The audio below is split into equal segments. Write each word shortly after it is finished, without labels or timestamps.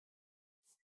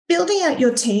Building out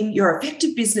your team, your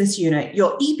effective business unit,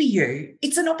 your EBU,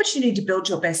 it's an opportunity to build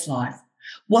your best life.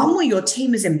 One where your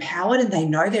team is empowered and they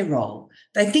know their role.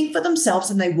 They think for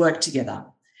themselves and they work together.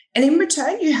 And in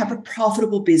return, you have a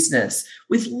profitable business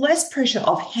with less pressure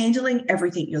of handling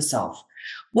everything yourself.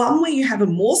 One where you have a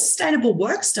more sustainable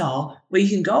work style where you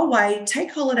can go away,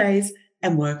 take holidays,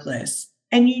 and work less.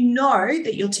 And you know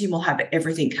that your team will have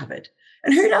everything covered.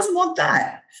 And who doesn't want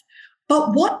that?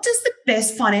 But what does the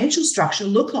best financial structure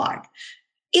look like?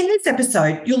 In this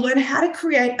episode, you'll learn how to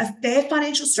create a fair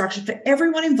financial structure for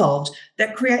everyone involved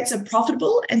that creates a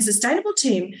profitable and sustainable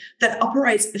team that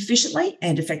operates efficiently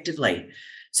and effectively.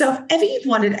 So if ever you've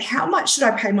wondered how much should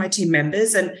I pay my team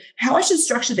members and how I should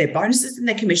structure their bonuses and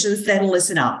their commissions, then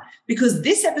listen up, because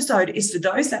this episode is for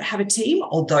those that have a team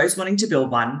or those wanting to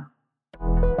build one.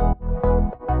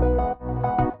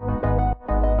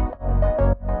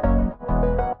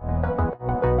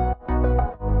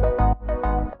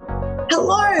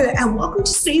 Hello, and welcome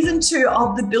to season 2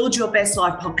 of the Build Your Best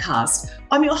Life podcast.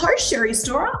 I'm your host, Sherry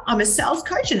Storer. I'm a sales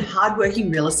coach and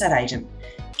hardworking real estate agent.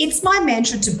 It's my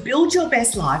mantra to build your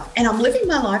best life, and I'm living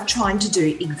my life trying to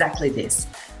do exactly this.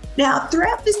 Now,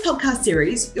 throughout this podcast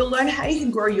series, you'll learn how you can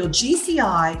grow your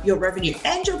GCI, your revenue,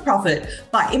 and your profit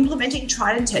by implementing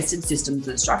tried and tested systems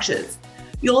and structures.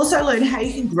 You'll also learn how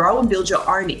you can grow and build your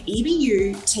own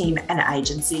EBU, team, and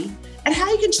agency, and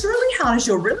how you can truly harness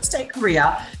your real estate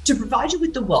career to provide you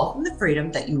with the wealth and the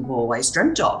freedom that you've always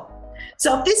dreamt of.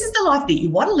 So if this is the life that you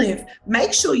want to live,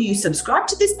 make sure you subscribe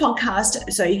to this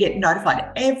podcast so you get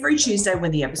notified every Tuesday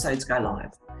when the episodes go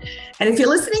live. And if you're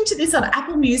listening to this on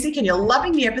Apple Music and you're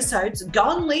loving the episodes,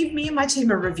 go and leave me and my team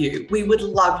a review. We would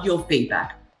love your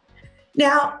feedback.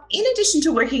 Now, in addition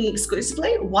to working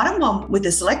exclusively one-on-one with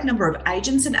a select number of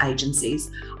agents and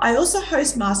agencies, I also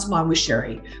host Mastermind with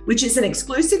Sherry, which is an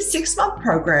exclusive 6-month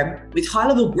program with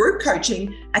high-level group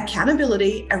coaching,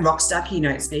 accountability, and rockstar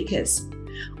keynote speakers.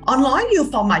 Online, you'll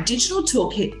find my digital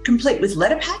toolkit complete with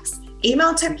letter packs,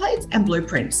 email templates, and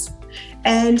blueprints.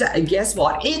 And guess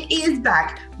what? It is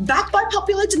back by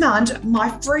popular demand, my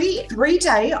free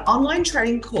 3-day online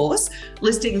training course,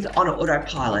 Listings on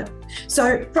Autopilot.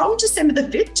 So from December the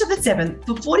 5th to the 7th,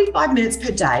 for 45 minutes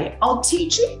per day, I'll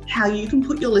teach you how you can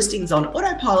put your listings on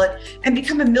autopilot and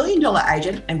become $1 million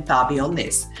agent and far beyond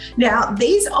this. Now,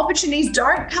 these opportunities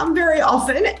don't come very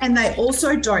often, and they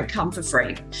also don't come for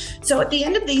free. So at the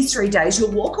end of these 3 days,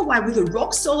 you'll walk away with a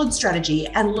rock solid strategy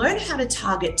and learn how to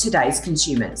target today's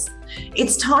consumers.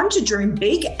 It's time to dream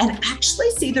big and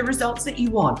actually see the results that you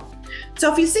want.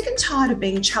 So if you're sick and tired of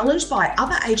being challenged by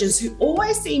other agents who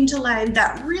always seem to land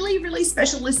that really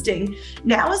special listing,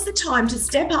 now is the time to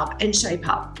step up and shape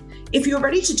up. If you're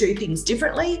ready to do things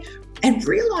differently and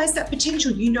realize that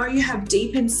potential you know you have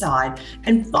deep inside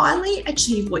and finally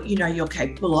achieve what you know you're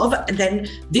capable of, then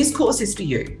this course is for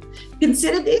you.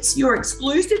 Consider this your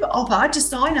exclusive offer to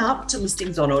sign up to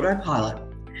Listings on Autopilot.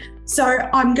 So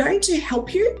I'm going to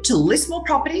help you to list more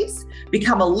properties,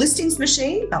 become a listings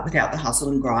machine, but without the hustle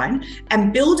and grind,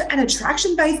 and build an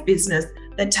attraction-based business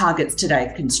that targets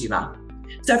today's consumer.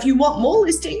 So if you want more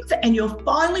listings and you're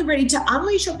finally ready to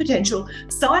unleash your potential,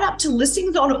 sign up to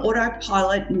Listings on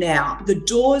Autopilot now. The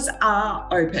doors are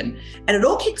open and it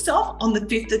all kicks off on the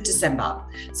 5th of December.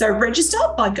 So register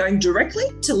by going directly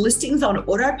to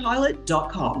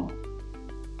listingsonautopilot.com.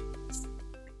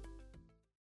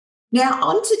 Now,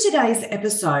 on to today's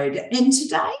episode. And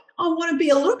today, I want to be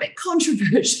a little bit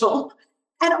controversial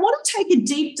and I want to take a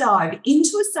deep dive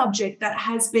into a subject that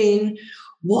has been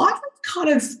widely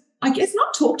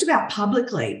not talked about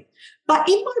publicly. But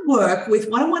in my work with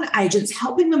one-on-one agents,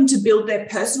 helping them to build their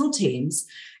personal teams,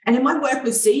 and in my work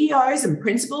with CEOs and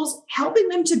principals, helping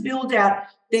them to build out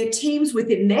their teams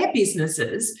within their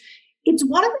businesses, it's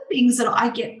one of the things that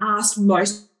I get asked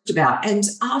most about and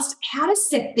asked how to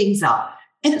set things up.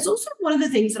 And it's also one of the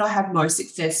things that I have most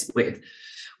success with.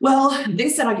 Well,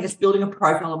 this and I guess building a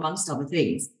profile amongst other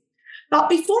things. But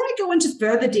before I go into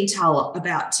further detail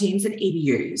about teams and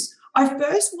EBUs, I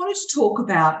first wanted to talk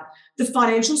about the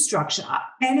financial structure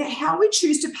and how we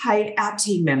choose to pay our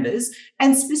team members.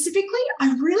 And specifically,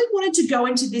 I really wanted to go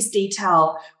into this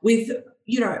detail with,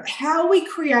 how we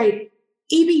create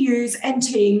EBUs and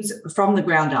teams from the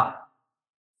ground up.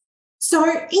 So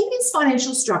in this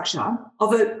financial structure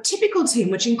of a typical team,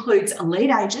 which includes a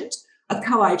lead agent, a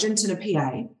co-agent, and a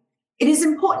PA, it is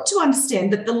important to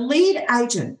understand that the lead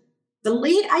agent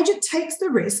takes the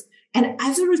risk and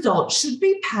as a result should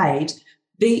be paid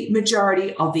the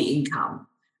majority of the income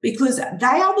because they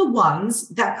are the ones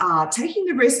that are taking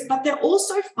the risk, but they're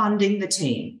also funding the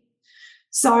team.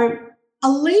 So a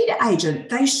lead agent,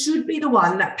 they should be the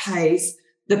one that pays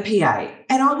the PA.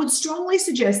 And I would strongly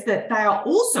suggest that the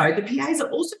PAs are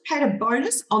also paid a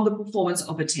bonus on the performance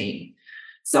of a team.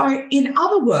 So in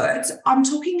other words, I'm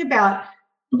talking about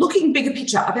looking bigger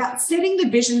picture, about setting the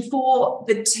vision for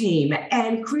the team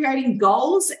and creating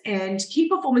goals and key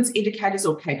performance indicators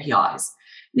or KPIs.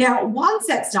 Now, once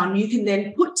that's done, you can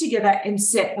then put together and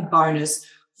set a bonus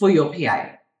for your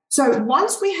PA. So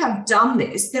once we have done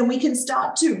this, then we can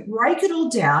start to break it all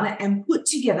down and put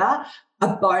together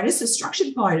a bonus, a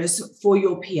structured bonus for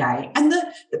your PA. And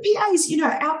the PAs,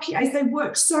 our PAs, they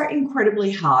work so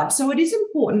incredibly hard. So it is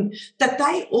important that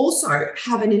they also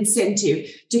have an incentive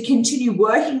to continue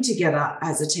working together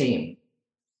as a team.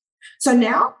 So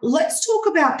now let's talk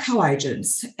about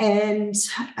co-agents. And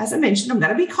as I mentioned, I'm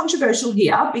going to be controversial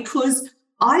here because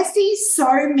I see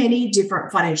so many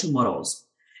different financial models.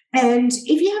 And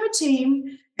if you have a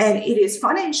team and it is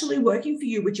financially working for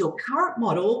you with your current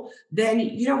model, then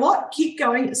you know what? Keep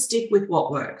going, stick with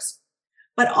what works.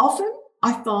 But often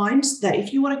I find that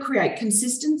if you want to create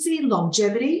consistency,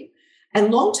 longevity,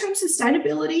 and long-term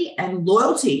sustainability and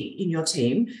loyalty in your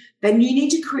team, then you need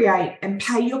to create and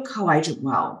pay your co-agent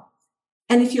well.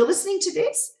 And if you're listening to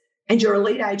this and you're a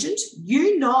lead agent,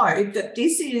 you know that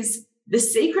this is the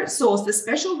secret sauce, the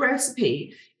special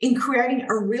recipe in creating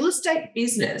a real estate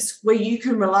business where you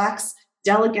can relax,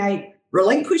 delegate,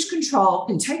 relinquish control,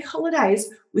 and take holidays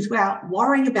without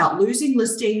worrying about losing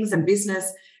listings and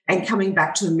business and coming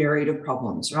back to a myriad of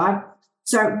problems, right?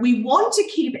 So we want to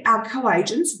keep our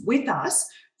co-agents with us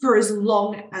for as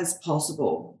long as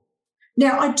possible.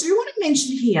 Now, I do want to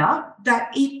mention here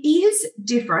that it is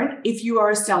different if you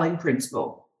are a selling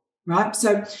principal, right?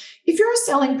 So if you're a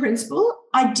selling principal,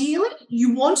 ideally,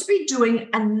 you want to be doing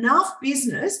enough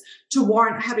business to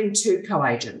warrant having two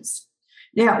co-agents.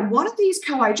 Now, one of these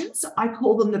co-agents, I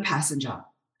call them the passenger.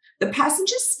 The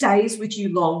passenger stays with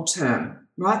you long term,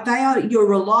 right? They are your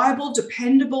reliable,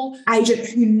 dependable agent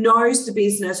who knows the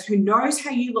business, who knows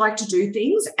how you like to do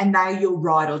things, and they're your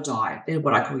ride or die. They're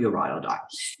what I call your ride or die.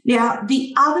 Now,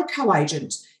 the other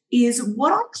co-agent is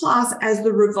what I class as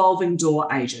the revolving door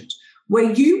agent, where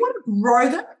you want to grow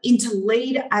them into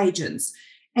lead agents,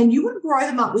 and you want to grow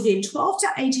them up within 12 to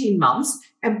 18 months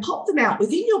and pop them out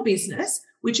within your business,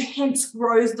 which hence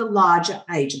grows the larger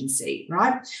agency,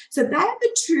 right? So they are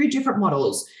the two different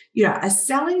models. A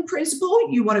selling principal,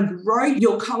 you want to grow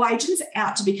your co-agents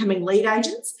out to becoming lead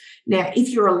agents. Now, if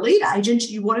you're a lead agent,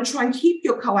 you want to try and keep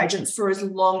your co-agents for as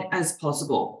long as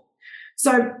possible.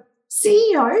 So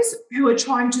CEOs who are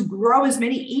trying to grow as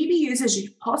many EBUs as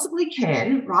you possibly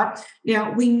can, right?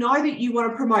 Now, we know that you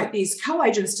want to promote these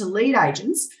co-agents to lead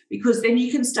agents because then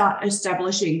you can start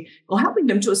establishing or helping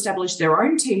them to establish their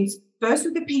own teams, first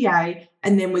with the PA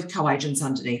and then with co-agents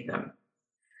underneath them.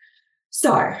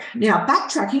 So now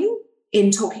backtracking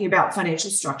in talking about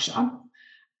financial structure.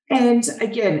 And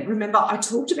again, remember, I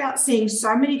talked about seeing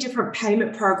so many different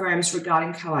payment programs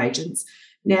regarding co-agents.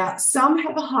 Now, some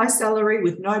have a high salary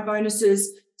with no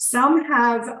bonuses. Some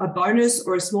have a bonus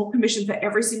or a small commission for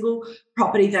every single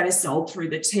property that is sold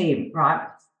through the team, right?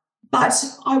 But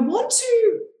I want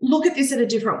to look at this in a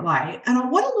different way. And I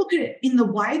want to look at it in the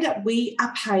way that we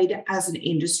are paid as an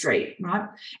industry, right?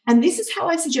 And this is how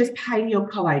I suggest paying your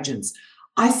co-agents.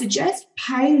 I suggest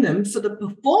paying them for the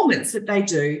performance that they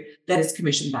do that is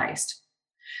commission-based.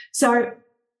 So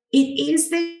it is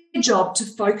their job to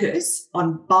focus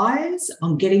on buyers,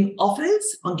 on getting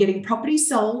offers, on getting properties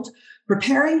sold,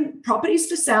 preparing properties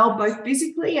for sale, both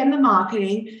physically and the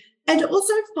marketing, and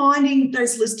also finding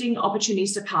those listing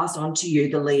opportunities to pass on to you,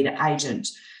 the lead agent.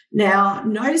 Now,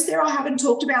 notice there I haven't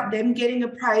talked about them getting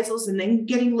appraisals and then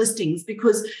getting listings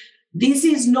because this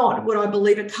is not what I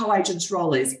believe a co-agent's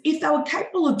role is. If they were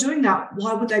capable of doing that,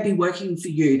 why would they be working for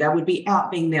you? They would be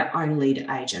out being their own lead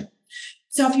agent.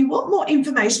 So if you want more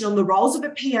information on the roles of a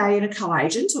PA and a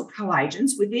co-agent or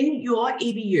co-agents within your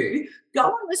EBU, go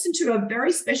and listen to a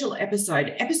very special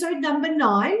episode number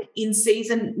 9 in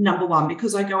season number 1,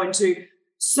 because I go into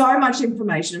so much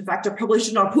information. In fact, I probably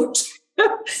should not put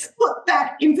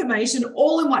that information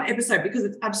all in one episode because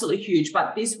it's absolutely huge,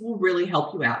 but this will really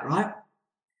help you out, right?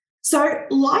 So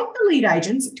like the lead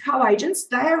agents, co-agents,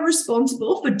 they are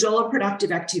responsible for dollar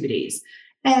productive activities.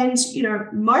 And,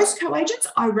 most co-agents,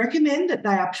 I recommend that they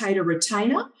are paid a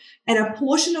retainer and a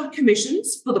portion of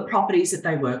commissions for the properties that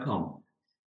they work on.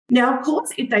 Now, of course,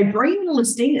 if they bring in a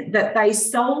listing that they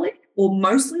solely or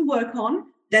mostly work on,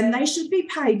 then they should be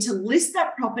paid to list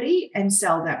that property and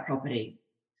sell that property.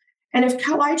 And if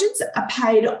co-agents are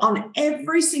paid on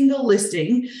every single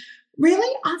listing,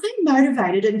 really, are they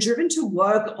motivated and driven to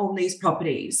work on these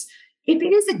properties? If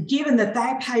it is a given that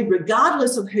they're paid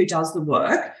regardless of who does the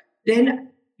work, then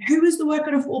who is the work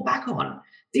going to fall back on?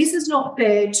 This is not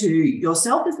fair to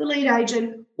yourself as the lead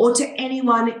agent or to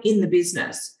anyone in the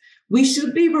business. We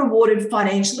should be rewarded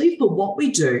financially for what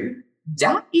we do.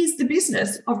 That is the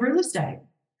business of real estate.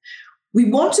 We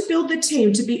want to build the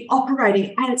team to be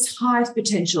operating at its highest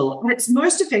potential, at its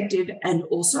most effective, and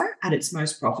also at its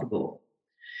most profitable.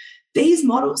 These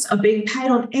models of being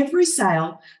paid on every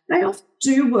sale, they often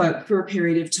do work for a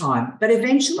period of time, but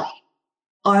eventually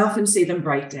I often see them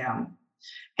break down.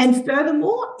 And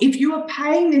furthermore, if you are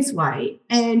paying this way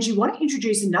and you want to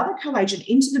introduce another co-agent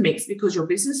into the mix because your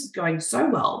business is going so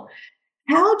well,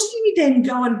 how do you then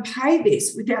go and pay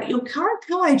this without your current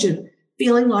co-agent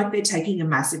feeling like they're taking a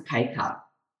massive pay cut?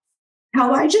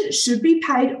 Co-agents should be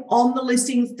paid on the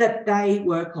listings that they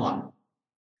work on.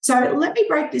 So let me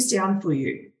break this down for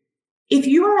you. If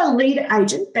you are a lead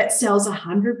agent that sells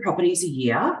 100 properties a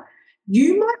year,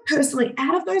 you might personally,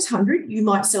 out of those 100, you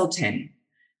might sell 10.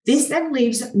 This then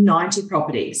leaves 90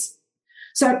 properties.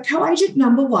 So co-agent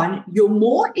number one, your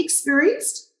more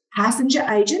experienced passenger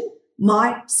agent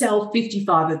might sell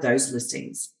 55 of those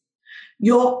listings.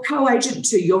 Your co-agent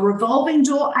two, your revolving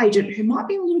door agent, who might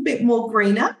be a little bit more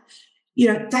greener,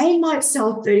 they might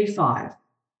sell 35.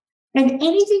 And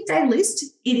anything they list,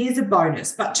 it is a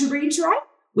bonus. But to reiterate,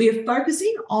 we are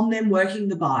focusing on them working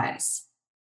the buyers.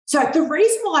 So the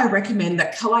reason why I recommend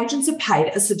that co-agents are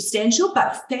paid a substantial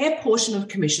but fair portion of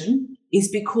commission is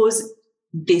because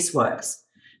this works.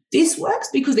 This works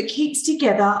because it keeps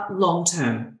together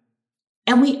long-term.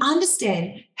 And we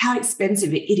understand how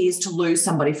expensive it is to lose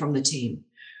somebody from the team.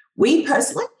 We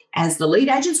personally, as the lead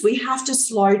agents, we have to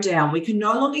slow down. We can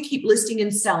no longer keep listing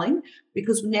and selling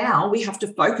because now we have to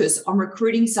focus on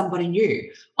recruiting somebody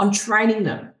new, on training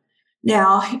them.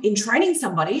 Now, in training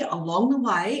somebody along the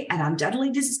way, and undoubtedly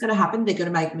this is going to happen, they're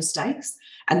going to make mistakes,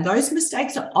 and those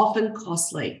mistakes are often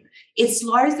costly. It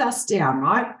slows us down,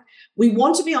 right? We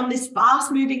want to be on this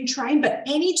fast-moving train, but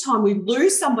anytime we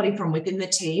lose somebody from within the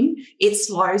team, it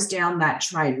slows down that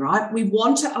train, right? We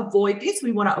want to avoid this.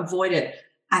 We want to avoid it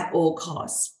at all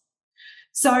costs.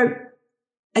 So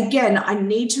again, I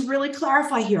need to really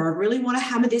clarify here. I really want to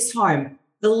hammer this home.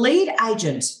 The lead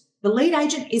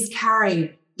agent is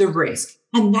carrying the risk,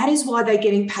 and that is why they're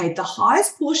getting paid the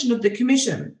highest portion of the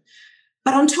commission.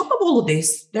 But on top of all of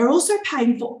this, they're also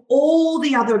paying for all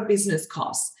the other business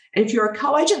costs. And if you're a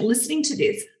co-agent listening to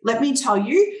this, let me tell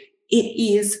you, it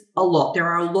is a lot. There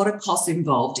are a lot of costs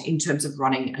involved in terms of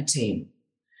running a team.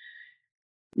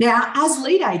 Now, as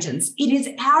lead agents, it is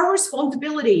our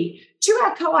responsibility to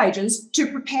our co-agents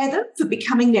to prepare them for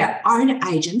becoming their own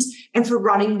agents and for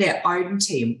running their own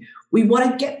team. We want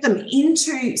to get them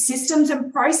into systems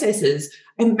and processes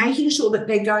and making sure that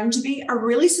they're going to be a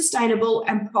really sustainable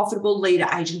and profitable leader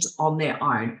agent on their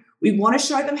own. We want to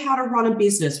show them how to run a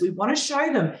business. We want to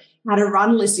show them how to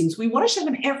run listings. We want to show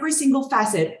them every single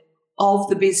facet of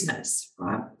the business,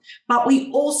 right? But we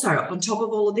also, on top of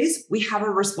all of this, we have a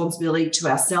responsibility to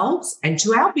ourselves and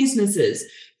to our businesses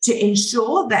to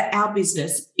ensure that our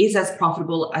business is as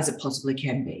profitable as it possibly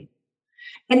can be.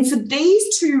 And for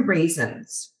these two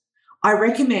reasons, I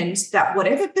recommend that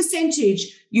whatever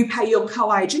percentage you pay your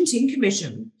co-agent in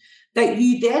commission, that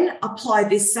you then apply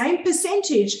this same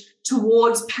percentage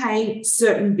towards paying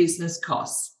certain business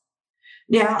costs.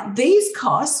 Now, these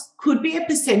costs could be a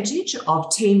percentage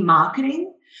of team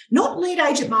marketing, not lead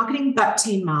agent marketing, but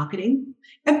team marketing,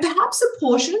 and perhaps a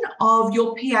portion of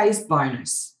your PA's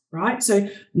bonus, right? So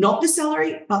not the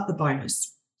salary, but the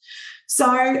bonus.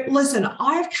 So listen,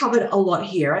 I've covered a lot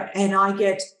here, and I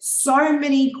get so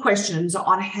many questions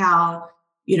on how,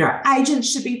 agents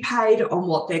should be paid, on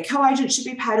what their co-agent should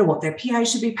be paid, or what their PA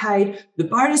should be paid, the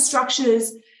bonus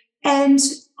structures. And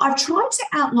I've tried to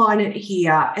outline it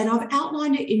here, and I've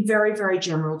outlined it in very, very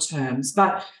general terms.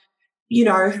 But,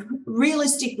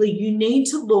 realistically, you need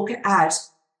to look at,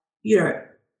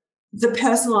 the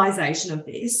personalization of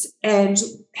this and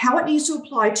how it needs to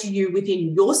apply to you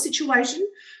within your situation,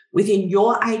 within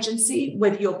your agency,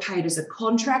 whether you're paid as a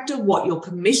contractor, what your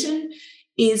commission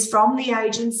is from the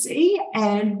agency,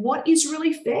 and what is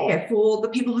really fair for the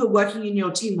people who are working in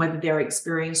your team, whether they're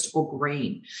experienced or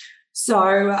green.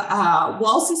 So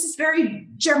whilst this is very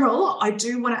general, I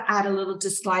do want to add a little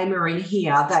disclaimer in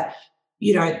here that,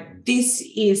 this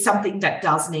is something that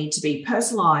does need to be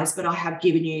personalised, but I have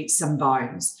given you some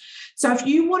bones. So if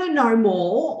you want to know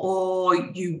more, or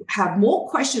you have more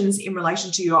questions in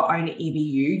relation to your own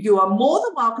EBU, you are more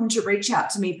than welcome to reach out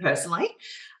to me personally.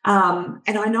 And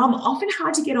I know I'm often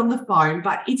hard to get on the phone,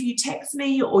 but if you text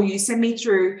me or you send me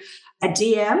through a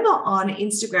DM on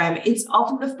Instagram, it's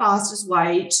often the fastest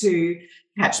way to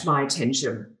catch my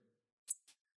attention.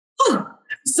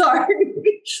 So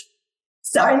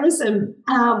So listen,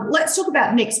 let's talk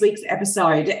about next week's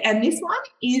episode. And this one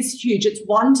is huge. It's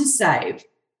one to save.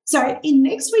 So in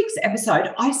next week's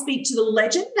episode, I speak to the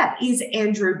legend that is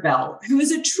Andrew Bell, who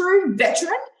is a true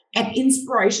veteran and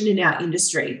inspiration in our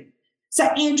industry. So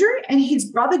Andrew and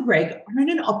his brother Greg own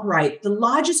and operate the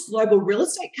largest global real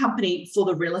estate company for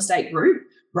the real estate group,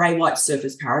 Ray White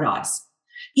Surfers Paradise.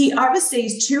 He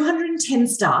oversees 210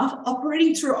 staff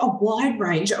operating through a wide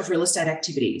range of real estate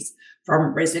activities,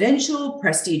 from residential,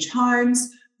 prestige homes,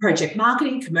 project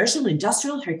marketing, commercial,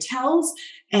 industrial, hotels,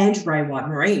 and Ray White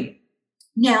Marine.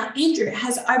 Now, Andrew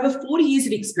has over 40 years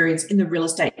of experience in the real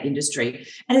estate industry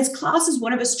and is classed as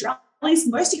one of Australia's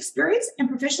most experienced and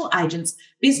professional agents,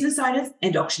 business owners,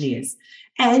 and auctioneers.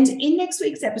 And in next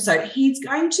week's episode, he's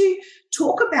going to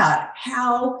talk about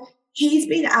how he's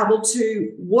been able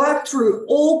to work through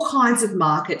all kinds of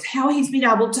markets, how he's been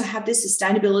able to have this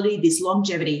sustainability, this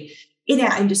longevity in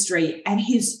our industry, and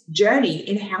his journey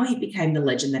in how he became the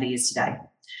legend that he is today.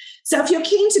 So if you're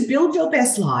keen to build your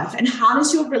best life and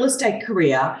harness your real estate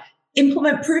career,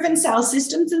 implement proven sales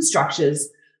systems and structures,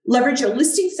 leverage your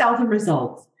listing sales and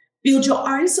results, build your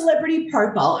own celebrity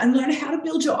profile, and learn how to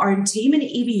build your own team and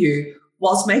EBU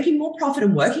whilst making more profit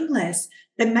and working less,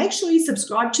 then make sure you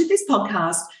subscribe to this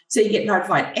podcast so you get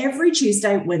notified every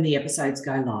Tuesday when the episodes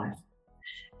go live.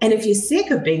 And if you're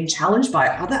sick of being challenged by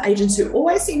other agents who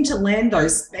always seem to land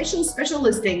those special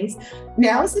listings,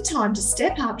 now is the time to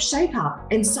step up, shape up,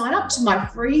 and sign up to my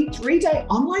free 3-day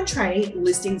online training,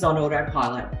 Listings on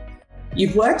Autopilot.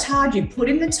 You've worked hard, you've put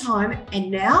in the time,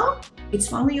 and now it's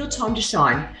finally your time to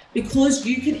shine, because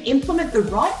you can implement the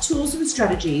right tools and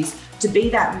strategies to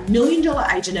be that $1 million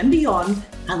agent and beyond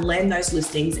and land those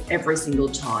listings every single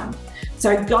time.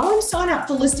 So go and sign up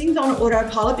for Listings on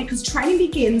Autopilot, because training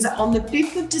begins on the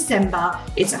 5th of December.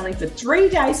 It's only for 3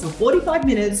 days for 45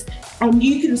 minutes, and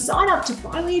you can sign up to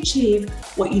finally achieve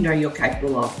what you know you're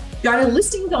capable of. Go to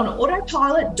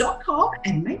listingsonautopilot.com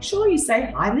and make sure you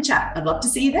say hi in the chat. I'd love to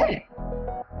see you there.